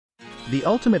The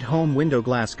ultimate home window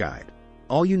glass guide.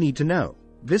 All you need to know.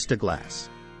 Vista glass.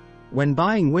 When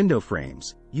buying window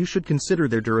frames, you should consider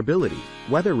their durability,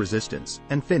 weather resistance,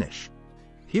 and finish.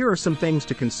 Here are some things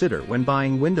to consider when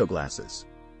buying window glasses.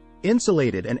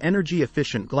 Insulated and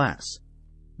energy-efficient glass.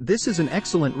 This is an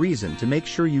excellent reason to make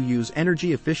sure you use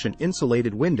energy-efficient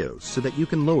insulated windows so that you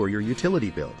can lower your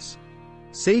utility bills.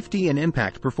 Safety and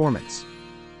impact performance.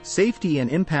 Safety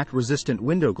and impact-resistant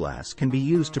window glass can be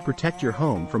used to protect your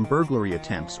home from burglary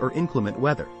attempts or inclement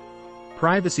weather.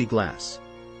 Privacy glass.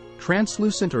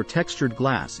 Translucent or textured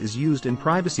glass is used in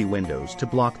privacy windows to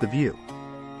block the view.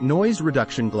 Noise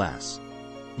reduction glass.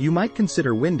 You might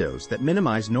consider windows that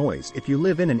minimize noise if you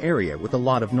live in an area with a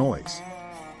lot of noise.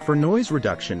 For noise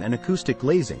reduction and acoustic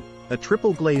glazing, a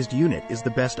triple glazed unit is the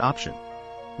best option.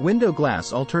 Window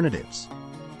glass alternatives.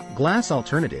 Glass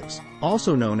alternatives,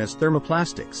 also known as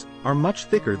thermoplastics, are much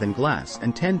thicker than glass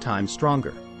and 10 times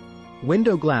stronger.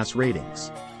 Window glass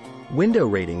ratings. Window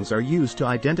ratings are used to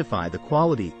identify the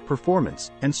quality,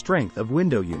 performance, and strength of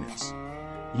window units.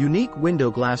 Unique window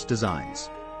glass designs.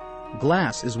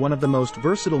 Glass is one of the most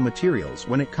versatile materials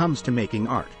when it comes to making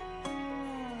art.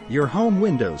 Your home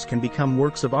windows can become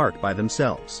works of art by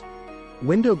themselves.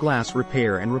 Window glass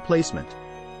repair and replacement.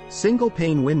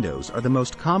 Single-pane windows are the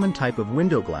most common type of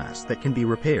window glass that can be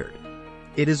repaired.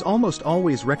 It is almost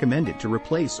always recommended to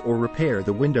replace or repair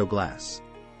the window glass.